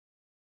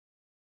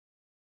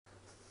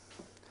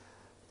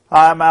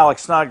Hi, I'm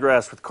Alex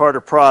Snodrass with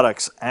Carter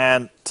Products,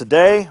 and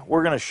today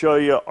we're going to show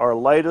you our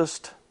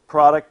latest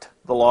product,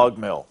 the log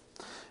mill.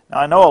 Now,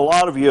 I know a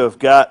lot of you have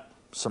got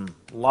some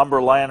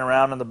lumber laying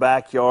around in the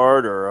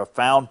backyard or a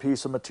found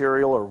piece of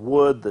material or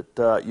wood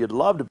that you'd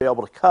love to be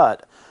able to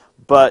cut,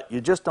 but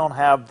you just don't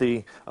have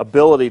the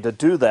ability to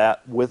do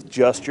that with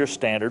just your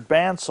standard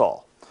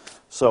bandsaw.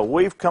 So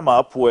we've come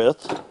up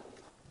with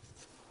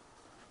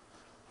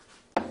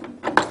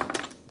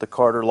the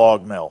Carter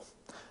log mill.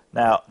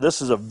 Now,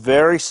 this is a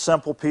very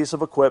simple piece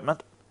of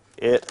equipment.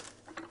 It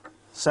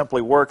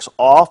simply works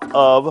off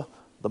of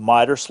the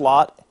miter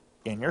slot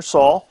in your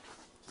saw.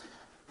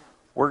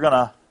 We're going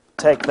to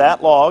take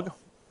that log,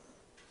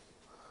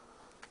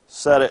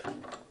 set it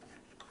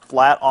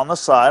flat on the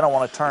side. I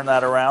want to turn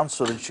that around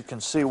so that you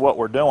can see what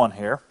we're doing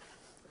here.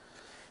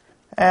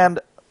 And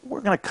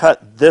we're going to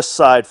cut this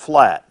side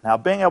flat. Now,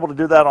 being able to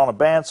do that on a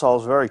bandsaw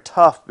is very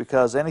tough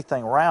because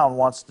anything round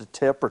wants to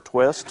tip or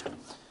twist.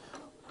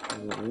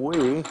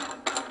 We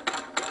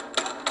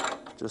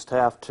just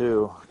have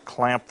to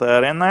clamp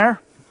that in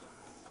there,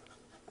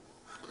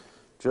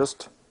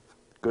 just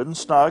good and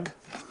snug.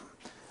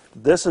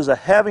 This is a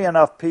heavy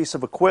enough piece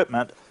of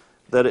equipment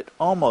that it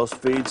almost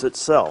feeds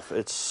itself.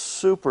 It's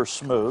super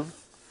smooth.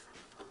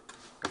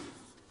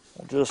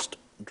 We'll just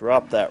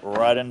drop that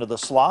right into the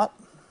slot.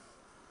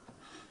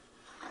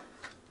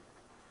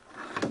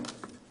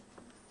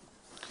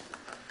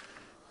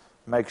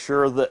 Make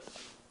sure that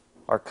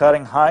our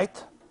cutting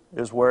height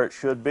is where it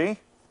should be.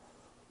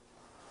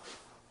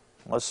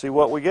 Let's see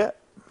what we get.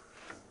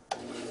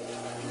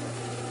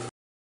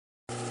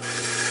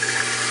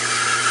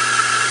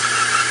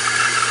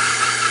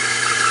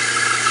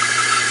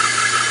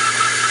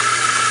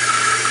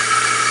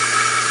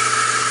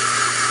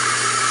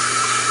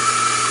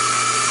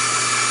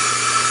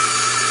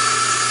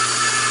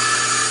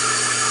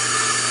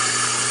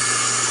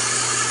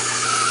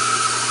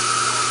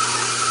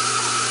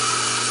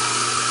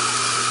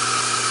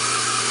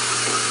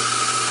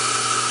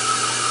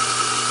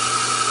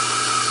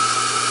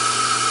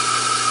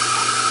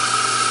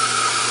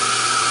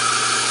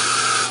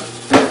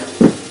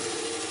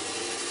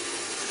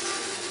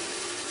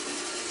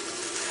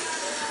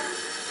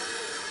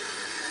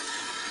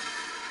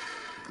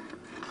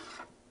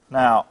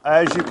 Now,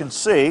 as you can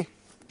see,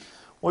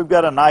 we've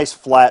got a nice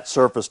flat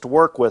surface to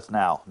work with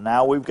now.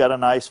 Now we've got a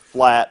nice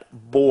flat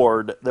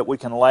board that we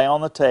can lay on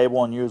the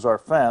table and use our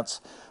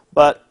fence.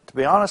 But to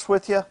be honest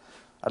with you,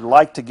 I'd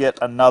like to get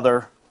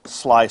another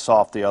slice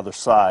off the other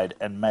side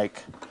and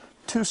make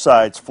two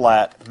sides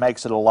flat. It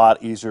makes it a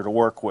lot easier to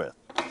work with.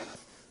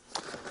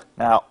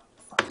 Now,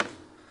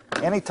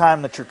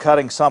 anytime that you're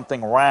cutting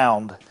something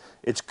round,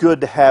 it's good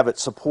to have it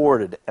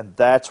supported, and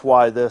that's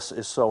why this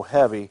is so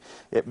heavy.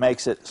 It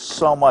makes it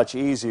so much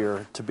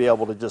easier to be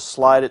able to just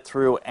slide it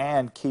through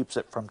and keeps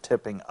it from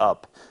tipping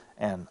up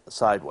and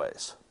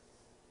sideways.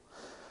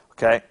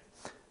 Okay,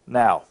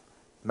 now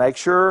make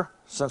sure,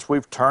 since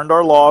we've turned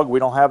our log, we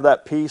don't have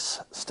that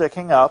piece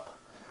sticking up.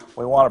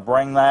 We want to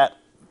bring that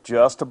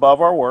just above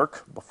our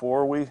work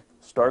before we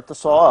start the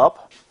saw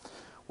up.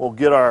 We'll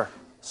get our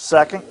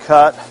second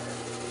cut.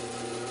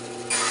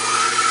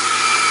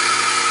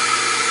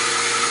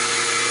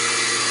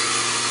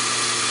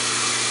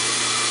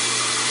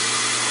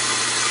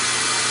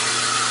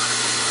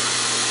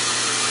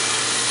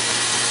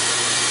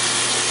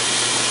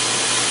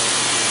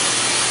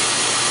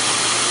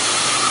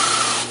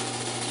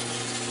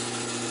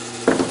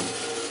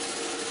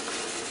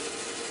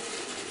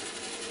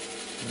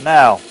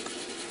 Now,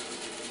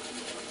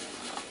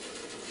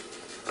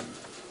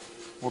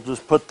 we'll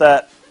just put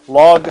that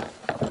log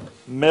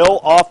mill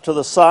off to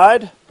the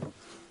side.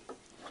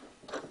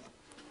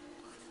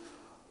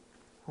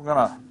 We're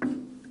going to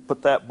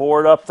put that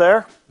board up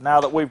there.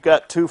 Now that we've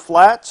got two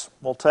flats,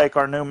 we'll take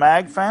our new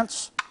mag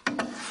fence.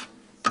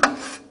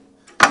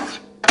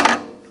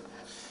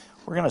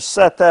 We're going to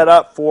set that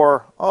up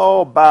for,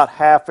 about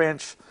 1/2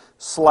 inch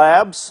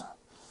slabs.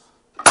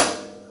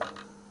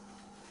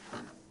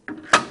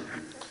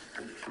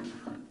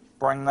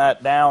 Bring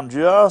that down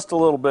just a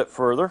little bit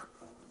further.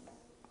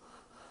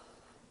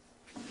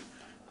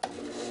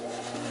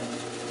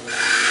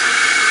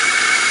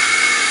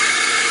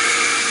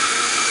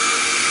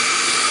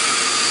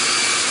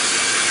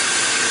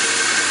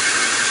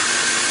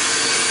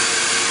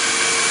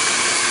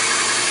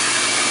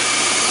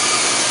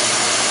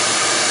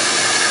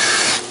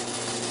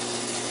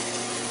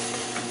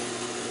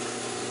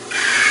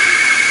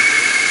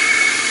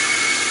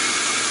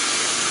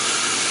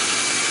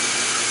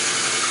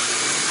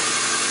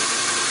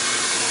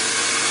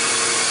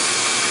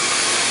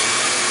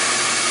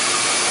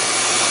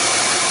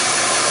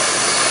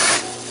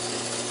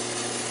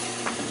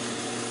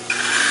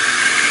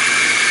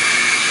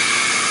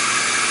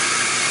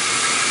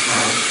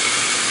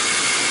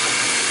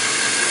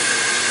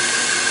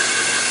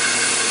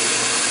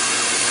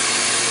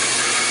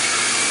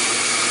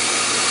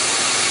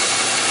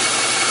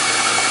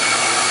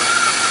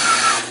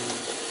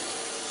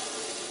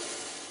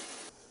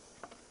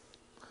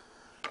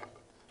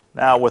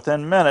 Now,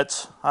 within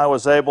minutes, I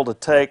was able to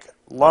take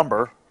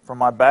lumber from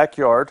my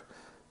backyard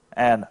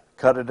and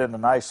cut it into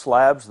nice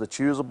slabs that's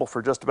usable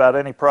for just about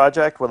any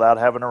project without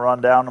having to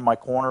run down to my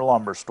corner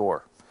lumber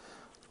store.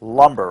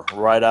 Lumber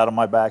right out of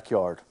my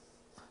backyard.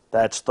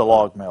 That's the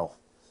log mill.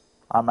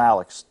 I'm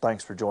Alex.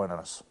 Thanks for joining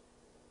us.